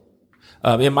neutral.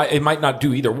 It might not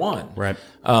do either one. Right.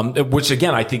 Which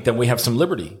again, I think then we have some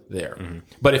liberty there. Mm-hmm.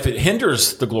 But if it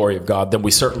hinders the glory of God, then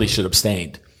we certainly should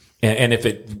abstain. And if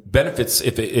it benefits,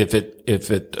 if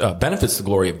it benefits the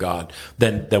glory of God,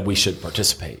 then we should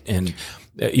participate. And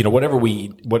whatever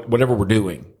we're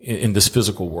doing in this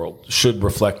physical world should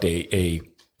reflect a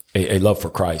love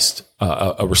for Christ,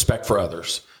 a respect for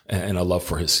others, and a love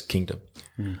for His kingdom.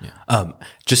 Yeah.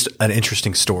 Just an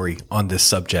interesting story on this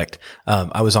subject.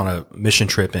 I was on a mission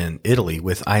trip in Italy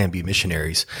with IMB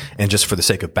missionaries, and just for the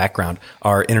sake of background,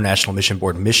 our International Mission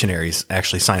Board missionaries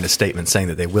actually signed a statement saying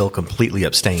that they will completely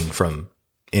abstain from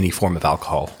any form of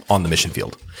alcohol on the mission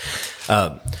field.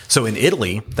 So in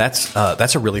Italy, that's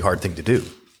a really hard thing to do.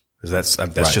 That's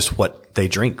just what they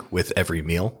drink with every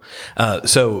meal.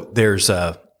 So there's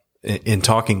in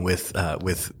talking with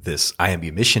this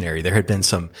IMB missionary, there had been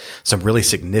some really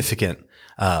significant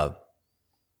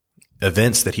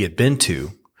events that he had been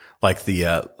to, like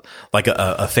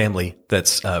a family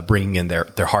that's bringing in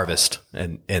their harvest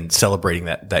and celebrating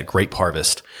that grape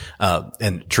harvest.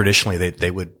 And traditionally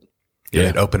they would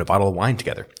they'd open a bottle of wine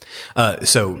together.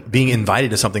 So being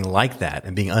invited to something like that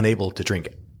and being unable to drink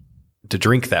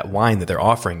that wine that they're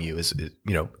offering you is a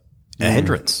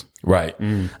hindrance. Right.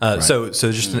 Right. So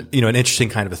just an interesting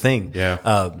kind of a thing.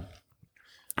 Yeah.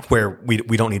 Where we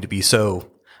don't need to be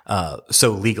so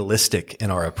legalistic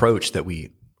in our approach that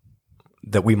we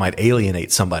might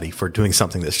alienate somebody for doing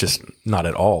something that's just not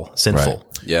at all sinful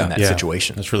in that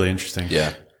situation. That's really interesting.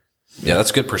 Yeah. Yeah,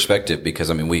 that's good perspective because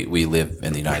we live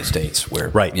in the United States where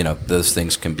those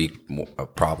things can be a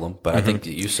problem. But I think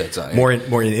that you said something more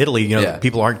in Italy.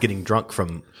 People aren't getting drunk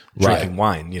from drinking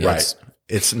wine.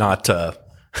 It's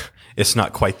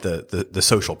not quite the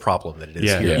social problem that it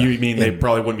is here. You mean they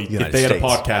probably wouldn't be if they had a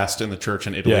podcast in the church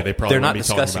in Italy? They probably wouldn't be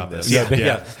talking about this.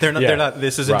 They're not.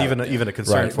 This isn't even a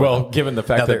concern for them. Given the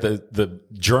fact that the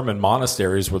German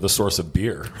monasteries were the source of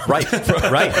beer, right.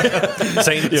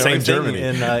 Same thing Germany,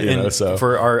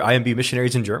 for our IMB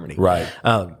missionaries in Germany, right?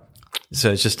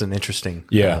 So it's just an interesting,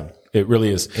 it really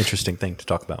is interesting thing to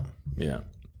talk about. Yeah,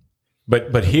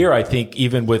 but here I think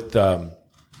even with the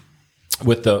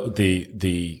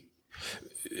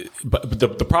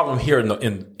problem here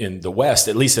in the West,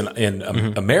 at least in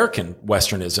American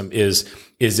Westernism, is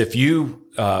if you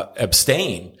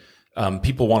abstain,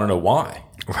 people want to know why,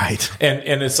 right?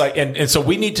 And it's like and so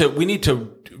we need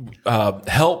to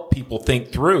help people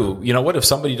think through. What if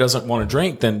somebody doesn't want to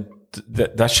drink? Then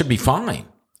that should be fine.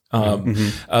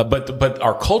 But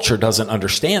our culture doesn't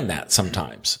understand that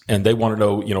sometimes, and they want to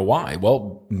know, why.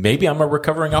 Well, maybe I'm a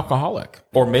recovering alcoholic,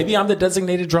 or maybe I'm the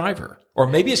designated driver, or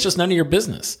maybe it's just none of your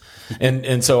business.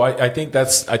 And so I think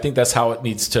that's how it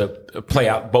needs to play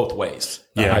out both ways.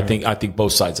 Yeah. I think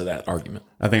both sides of that argument.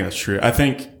 I think that's true. I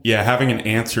think, having an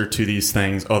answer to these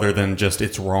things other than just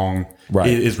it's wrong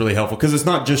is really helpful, because it's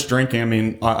not just drinking. I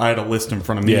mean, I had a list in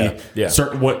front of me. Yeah.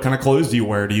 Certain, what kind of clothes do you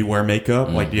wear? Do you wear makeup?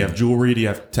 Like, do you have jewelry? Do you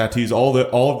have tattoos? All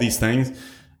of these things.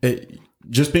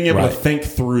 Just being able to think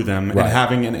through them and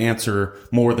having an answer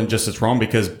more than just it's wrong,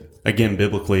 because again,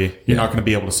 biblically, you're not going to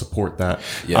be able to support that.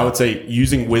 I would say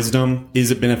using wisdom,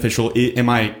 is it beneficial? Am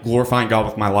I glorifying God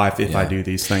with my life if I do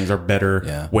these things? Are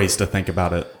better ways to think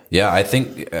about it. Yeah, I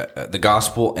think the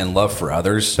gospel and love for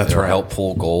others are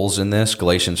helpful goals in this.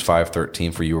 Galatians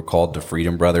 5:13, for you were called to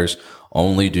freedom, brothers.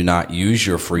 Only do not use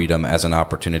your freedom as an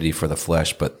opportunity for the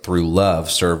flesh, but through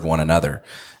love serve one another.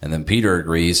 And then Peter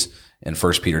agrees in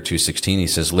 1 Peter 2:16, he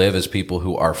says, live as people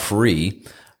who are free,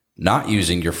 not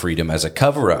using your freedom as a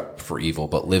cover-up for evil,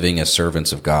 but living as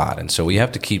servants of God. And so we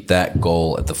have to keep that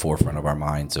goal at the forefront of our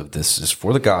minds. Of this is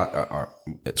for the God,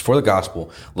 it's for the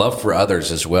gospel, love for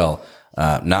others as well,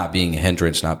 not being a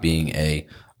hindrance, not being a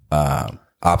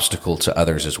obstacle to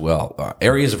others as well.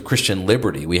 Areas of Christian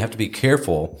liberty, we have to be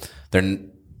careful.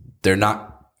 They're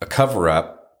not a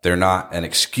cover-up. They're not an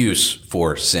excuse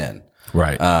for sin,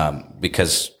 right?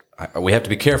 Because we have to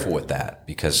be careful with that,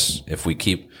 because if we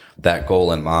keep that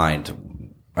goal in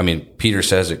mind, I mean, Peter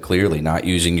says it clearly, not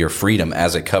using your freedom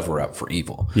as a cover-up for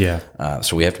evil.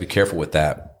 So we have to be careful with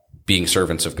that, being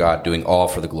servants of God, doing all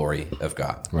for the glory of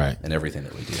God, right, in everything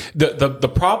that we do. The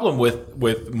problem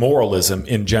with moralism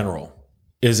in general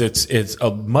is it's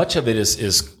much of it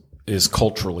is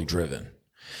culturally driven.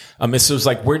 So it's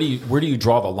like, where do you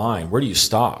draw the line? Where do you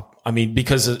stop? I mean,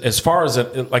 because as far as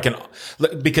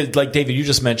because like David, you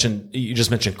just mentioned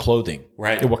clothing,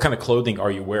 right? What kind of clothing are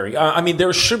you wearing? I mean,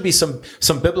 there should be some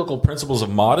biblical principles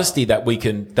of modesty that we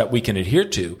can adhere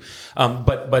to,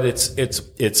 but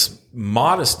it's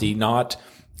modesty, not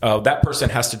that person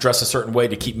has to dress a certain way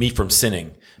to keep me from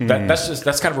sinning.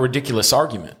 That's kind of a ridiculous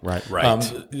argument, right?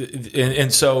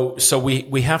 And so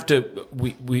we have to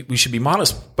we should be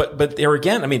modest, but there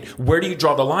again, I mean, where do you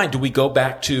draw the line? Do we go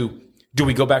back to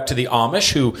the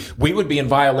Amish, who we would be in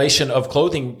violation of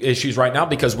clothing issues right now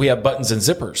because we have buttons and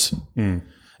zippers, and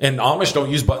Amish don't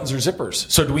use buttons or zippers.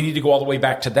 So do we need to go all the way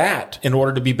back to that in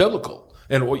order to be biblical?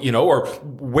 And, or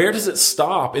where does it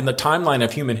stop in the timeline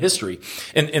of human history?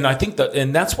 And I think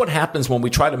and that's what happens when we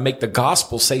try to make the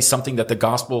gospel say something that the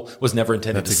gospel was never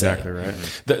intended to say. That's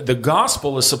exactly right. The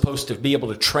gospel is supposed to be able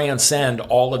to transcend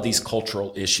all of these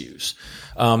cultural issues.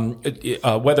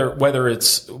 Whether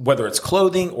it's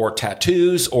clothing or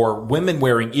tattoos or women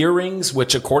wearing earrings,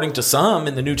 which according to some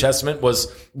in the New Testament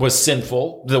was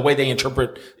sinful, the way they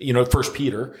interpret, 1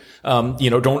 Peter,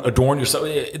 don't adorn yourself.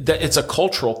 It's a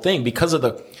cultural thing because of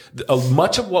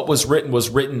much of what was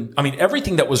written. I mean,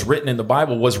 everything that was written in the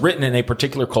Bible was written in a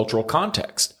particular cultural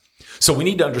context. So we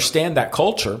need to understand that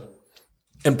culture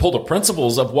and pull the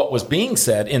principles of what was being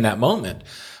said in that moment.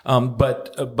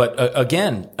 But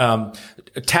again,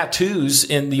 tattoos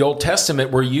in the Old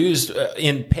Testament were used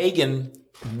in pagan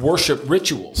worship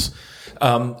rituals.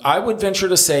 I would venture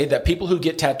to say that people who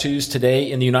get tattoos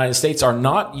today in the United States are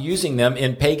not using them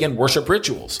in pagan worship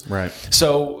rituals. Right.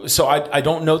 So I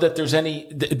don't know that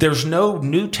there's no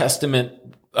New Testament,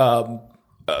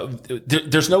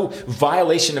 there's no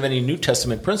violation of any New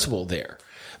Testament principle there.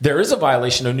 There is a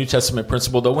violation of New Testament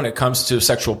principle, though, when it comes to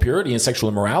sexual purity and sexual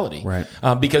immorality. Right.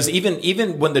 Because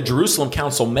even when the Jerusalem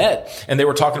Council met and they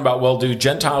were talking about, well, do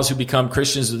Gentiles who become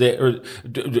Christians,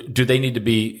 do they need to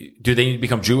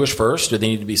become Jewish first? Do they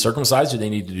need to be circumcised? Do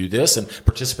they need to do this and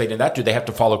participate in that? Do they have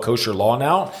to follow kosher law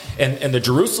now? And the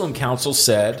Jerusalem Council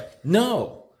said,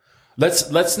 no.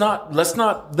 Let's not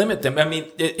limit them. I mean,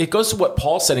 it goes to what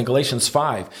Paul said in Galatians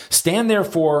 5. Stand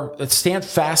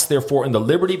fast, therefore, in the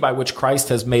liberty by which Christ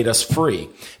has made us free.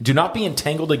 Do not be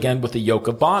entangled again with the yoke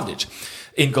of bondage.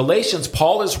 In Galatians,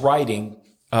 Paul is writing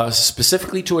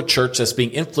specifically to a church that's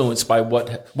being influenced by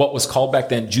what was called back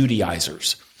then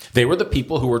Judaizers. They were the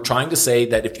people who were trying to say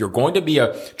that if you're going to be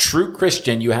a true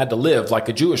Christian, you had to live like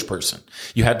a Jewish person.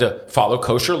 You had to follow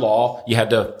kosher law. You had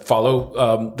to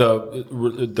follow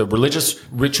the religious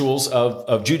rituals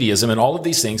of Judaism and all of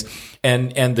these things.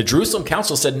 And the Jerusalem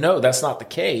Council said, no, that's not the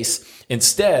case.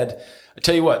 Instead, I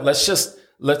tell you what, let's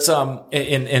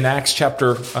in Acts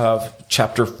chapter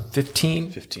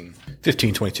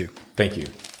 15:22. Thank you.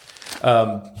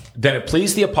 Then it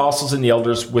pleased the apostles and the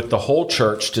elders with the whole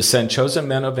church to send chosen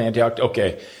men of Antioch.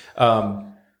 Okay.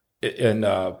 And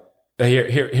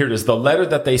Here it is, the letter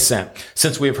that they sent.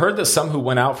 Since we have heard that some who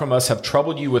went out from us have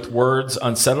troubled you with words,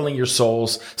 unsettling your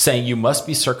souls, saying you must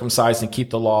be circumcised and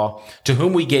keep the law, to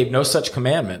whom we gave no such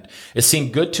commandment, it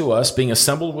seemed good to us, being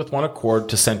assembled with one accord,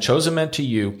 to send chosen men to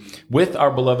you with our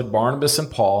beloved Barnabas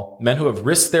and Paul, men who have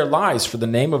risked their lives for the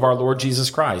name of our Lord Jesus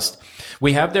Christ.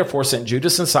 We have therefore sent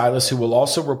Judas and Silas, who will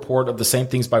also report of the same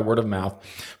things by word of mouth.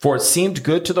 For it seemed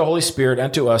good to the Holy Spirit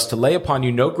and to us to lay upon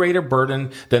you no greater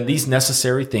burden than these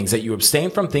necessary things, that you abstain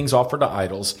from things offered to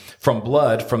idols, from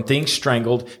blood, from things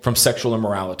strangled, from sexual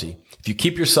immorality. If you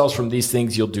keep yourselves from these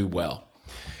things, you'll do well.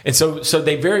 And so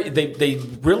they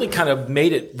really kind of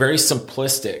made it very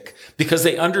simplistic, because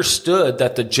they understood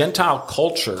that the Gentile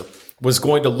culture was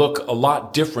going to look a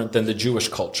lot different than the Jewish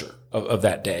culture of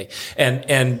that day.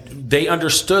 And they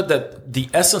understood that the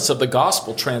essence of the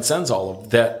gospel transcends all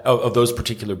of that, of those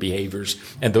particular behaviors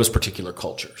and those particular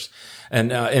cultures.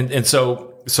 And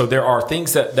so there are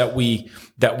things that we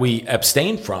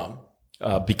abstain from,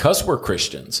 because we're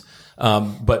Christians.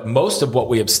 But most of what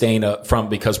we abstain from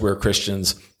because we're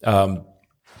Christians,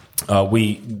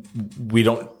 we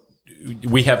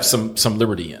have some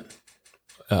liberty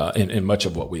in much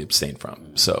of what we abstain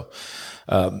from. So,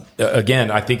 again,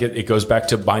 I think it goes back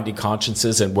to binding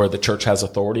consciences and where the church has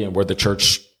authority and where the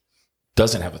church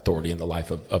doesn't have authority in the life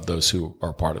of those who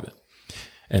are part of it.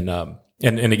 And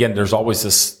again, there's always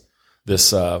this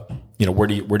where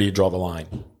do you draw the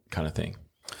line kind of thing.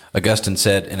 Augustine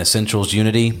said, in essentials,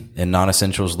 unity, in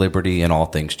non-essentials, liberty, in all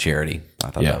things, charity. I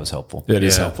thought that was helpful. It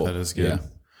is helpful. That is good.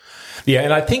 Yeah,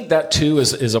 and I think that too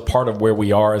is a part of where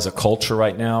we are as a culture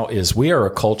right now. Is we are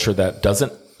a culture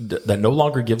that no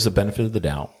longer gives the benefit of the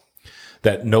doubt,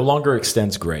 that no longer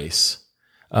extends grace,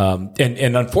 and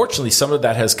unfortunately, some of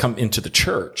that has come into the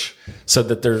church, so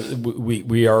that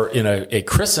we are in a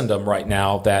Christendom right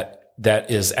now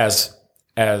that is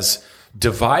as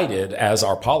divided as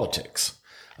our politics,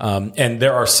 and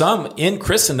there are some in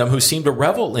Christendom who seem to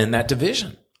revel in that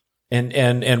division.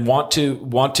 And want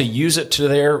to use it to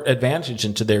their advantage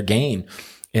and to their gain,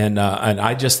 and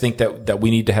I just think that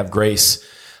we need to have grace,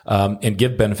 and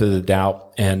give benefit of the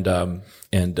doubt, and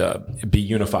be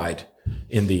unified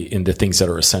in the things that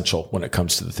are essential when it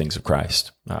comes to the things of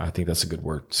Christ. I think that's a good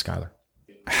word, Skylar.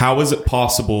 How is it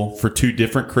possible for two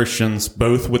different Christians,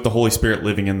 both with the Holy Spirit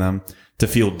living in them, to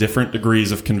feel different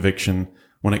degrees of conviction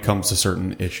when it comes to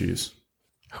certain issues?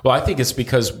 Well, I think it's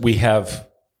because we have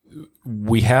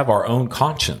our own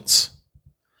conscience.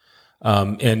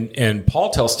 And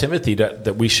Paul tells Timothy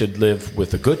that we should live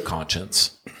with a good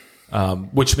conscience,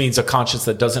 which means a conscience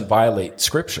that doesn't violate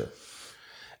Scripture.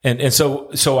 And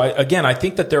so I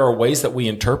think that there are ways that we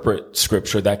interpret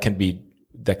Scripture that can be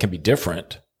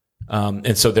different.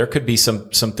 And so there could be some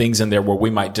things in there where we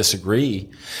might disagree.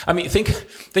 I mean,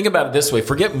 think about it this way.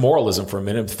 Forget moralism for a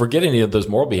minute. Forget any of those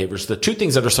moral behaviors. The two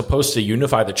things that are supposed to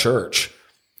unify the church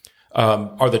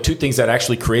are the two things that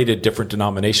actually created different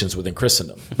denominations within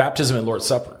Christendom: baptism and Lord's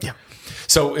Supper. Yeah.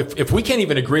 So if we can't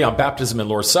even agree on baptism and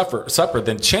Lord's Supper,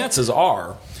 then chances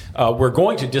are we're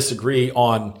going to disagree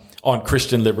on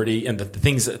Christian liberty and the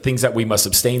things that we must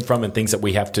abstain from and things that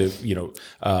we have to,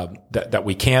 that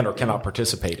we can or cannot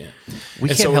participate in. We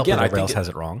can't help it. Everybody else has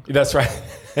it wrong. That's right.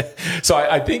 So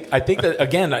I think that,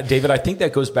 again, David, I think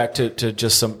that goes back to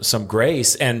just some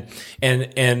grace and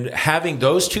having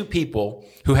those two people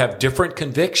who have different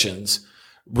convictions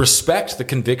respect the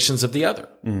convictions of the other.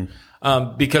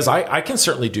 Because I can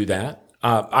certainly do that.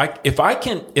 If I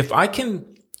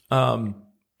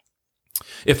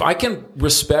can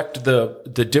respect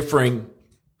the differing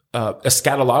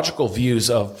eschatological views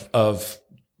of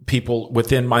people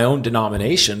within my own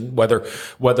denomination, whether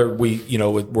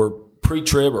we're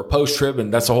pre-trib or post-trib,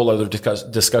 and that's a whole other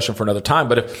discussion for another time.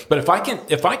 But if I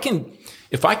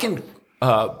can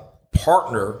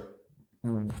partner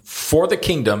for the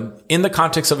kingdom in the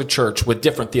context of a church with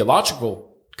different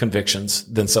theological convictions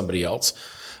than somebody else,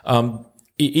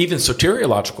 even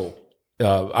soteriological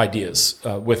ideas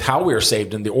with how we are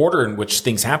saved and the order in which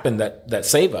things happen that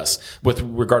save us with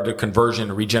regard to conversion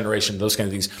and regeneration, those kind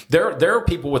of things. There are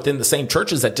people within the same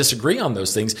churches that disagree on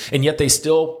those things, and yet they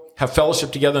still have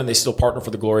fellowship together and they still partner for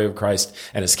the glory of Christ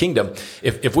and His kingdom.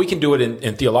 If we can do it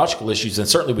in theological issues, then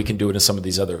certainly we can do it in some of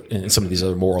these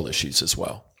other moral issues as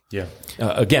well. Yeah.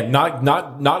 Again,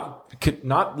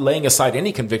 not laying aside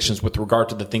any convictions with regard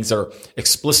to the things that are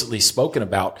explicitly spoken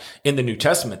about in the New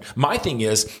Testament. My thing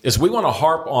is we want to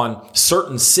harp on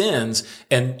certain sins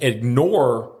and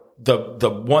ignore the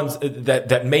ones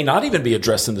that may not even be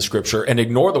addressed in the Scripture, and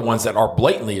ignore the ones that are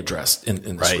blatantly addressed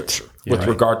in the Scripture with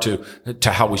regard to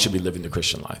how we should be living the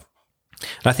Christian life.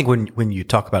 And I think when you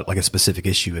talk about like a specific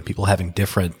issue and people having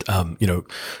different,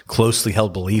 closely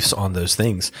held beliefs on those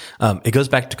things, it goes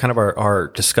back to kind of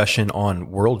our discussion on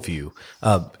worldview.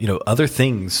 Other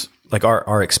things like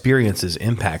our experiences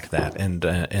impact that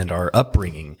and our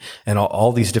upbringing and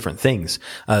all these different things.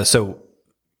 So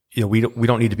we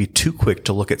don't need to be too quick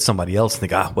to look at somebody else and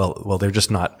think, well,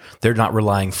 they're not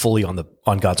relying fully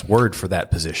on God's word for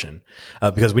that position.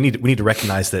 Because we need to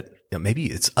recognize that maybe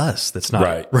it's us that's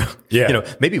not right. Yeah.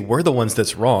 Maybe we're the ones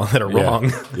that are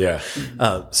wrong. Yeah.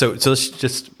 So let's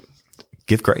just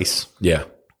give grace. Yeah.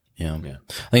 Yeah.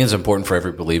 I think it's important for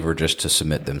every believer just to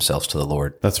submit themselves to the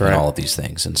Lord. That's right. In all of these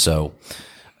things. And so,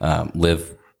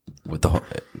 live with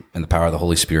in the power of the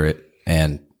Holy Spirit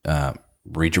and,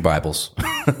 read your Bibles.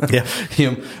 Yeah.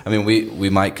 We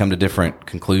might come to different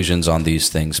conclusions on these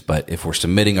things, but if we're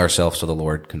submitting ourselves to the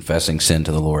Lord, confessing sin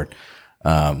to the Lord,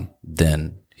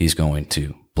 then He's going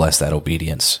to bless that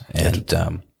obedience. And,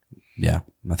 I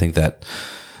think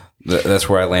that's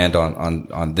where I land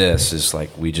on this is like,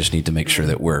 we just need to make sure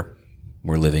that we're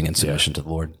living in submission to the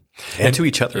Lord and to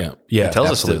each other. Yeah. It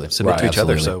tells absolutely. us to submit to each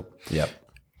other. So, yep.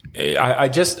 I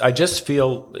just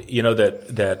feel,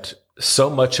 that so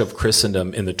much of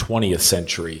Christendom in the 20th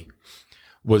century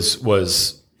was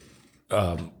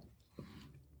a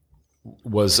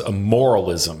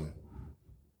moralism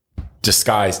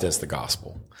disguised as the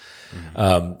gospel.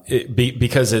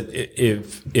 Because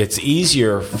it's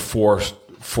easier for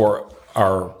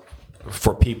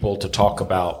people to talk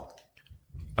about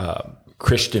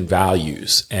Christian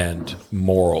values and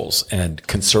morals and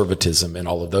conservatism and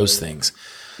all of those things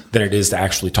than it is to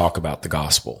actually talk about the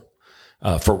gospel.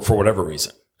 For whatever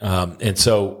reason. And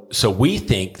so we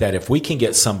think that if we can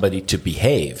get somebody to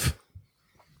behave,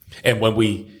 and when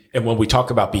we talk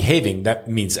about behaving, that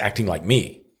means acting like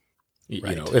me,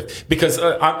 because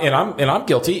I'm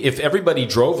guilty. If everybody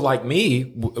drove like me,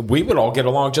 we would all get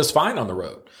along just fine on the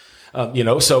road. When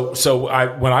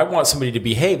I want somebody to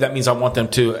behave, that means I want them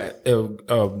to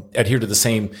adhere to the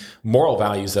same moral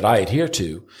values that I adhere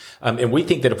to. And we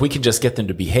think that if we can just get them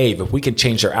to behave, if we can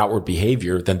change their outward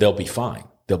behavior, then they'll be fine.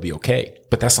 They'll be okay.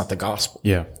 But that's not the gospel.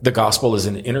 Yeah. The gospel is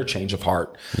an interchange of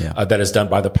heart that is done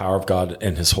by the power of God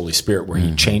and His Holy Spirit, where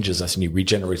He changes us and He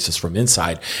regenerates us from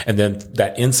inside. And then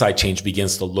that inside change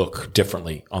begins to look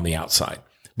differently on the outside.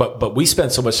 But we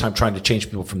spend so much time trying to change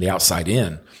people from the outside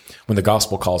in, when the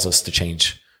gospel calls us to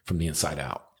change from the inside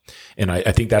out. And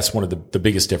I think that's one of the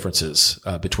biggest differences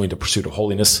between the pursuit of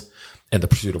holiness and the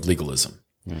pursuit of legalism.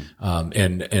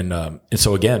 And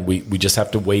so again, we just have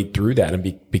to wade through that and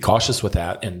be cautious with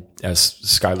that. And as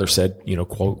Schuyler said,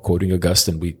 quoting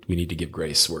Augustine, we need to give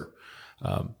grace where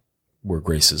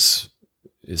grace is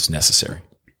necessary.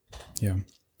 Yeah.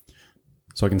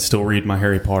 So I can still read my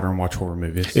Harry Potter and watch horror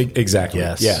movies. Exactly.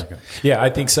 Yes. Yeah. Okay. Yeah, I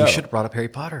think so. you should have brought up Harry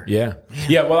Potter. Yeah.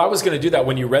 Yeah. Well, I was going to do that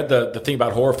when you read the thing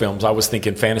about horror films. I was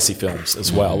thinking fantasy films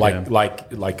as well,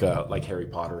 like Harry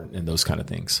Potter and those kind of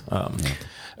things.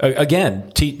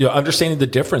 Again, understanding the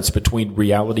difference between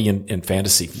reality and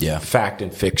fantasy, fact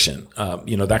and fiction,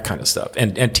 that kind of stuff,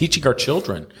 and teaching our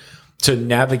children to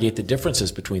navigate the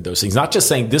differences between those things. Not just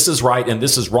saying this is right and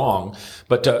this is wrong,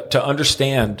 but to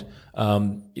understand,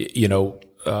 understand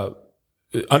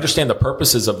the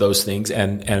purposes of those things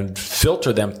and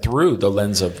filter them through the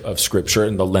lens of Scripture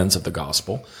and the lens of the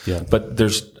gospel. Yeah. But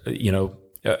there's,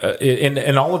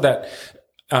 and all of that.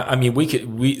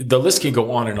 The list can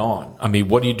go on and on. I mean,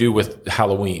 what do you do with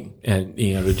Halloween? And, do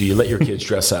you let your kids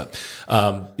dress up?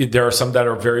 There are some that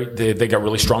are they got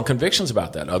really strong convictions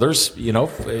about that. Others,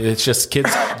 it's just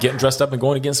kids getting dressed up and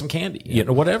going to get some candy,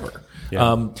 whatever.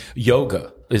 Yeah.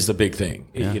 Yoga is the big thing.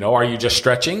 Yeah. Are you just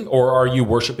stretching or are you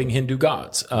worshiping Hindu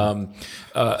gods? Santa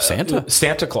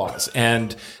Claus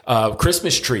and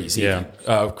Christmas trees. Even.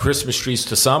 Christmas trees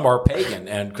to some are pagan,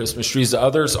 and Christmas trees to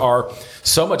others are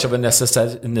so much of a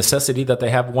necessity that they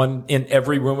have one in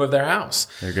every room of their house.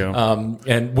 There you go.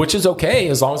 And which is okay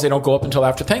as long as they don't go up until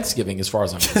after Thanksgiving, as far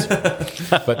as I'm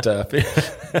concerned. But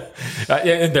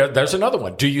and there's another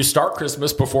one. Do you start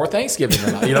Christmas before Thanksgiving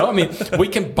or not? We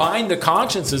can bind the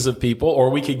consciences of people, or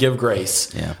we could give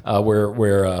grace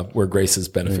where grace is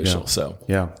beneficial. So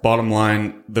bottom line,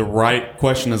 the right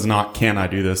question is not, can I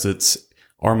do this? It's,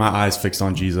 are my eyes fixed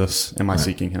on Jesus? Am I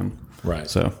seeking Him? Right.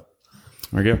 So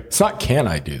there you go. It's not, can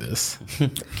I do this?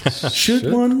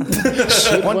 Should one?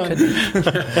 Should one?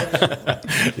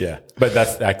 Yeah, but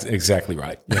that's exactly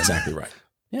right. Exactly right.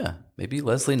 Yeah, maybe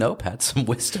Leslie Knope had some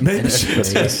wisdom. Maybe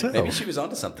maybe she was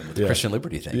onto something with the Christian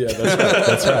liberty thing. Yeah,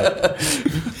 that's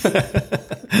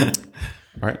right.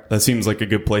 All right. That seems like a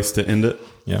good place to end it.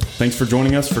 Yeah. Thanks for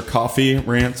joining us for Coffee,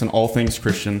 Rants, and All Things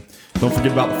Christian. Don't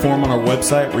forget about the form on our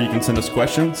website where you can send us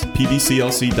questions,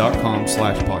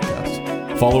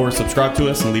 pbclc.com/podcast. Follow or subscribe to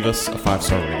us and leave us a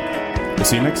 5-star rating. We'll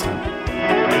see you next time.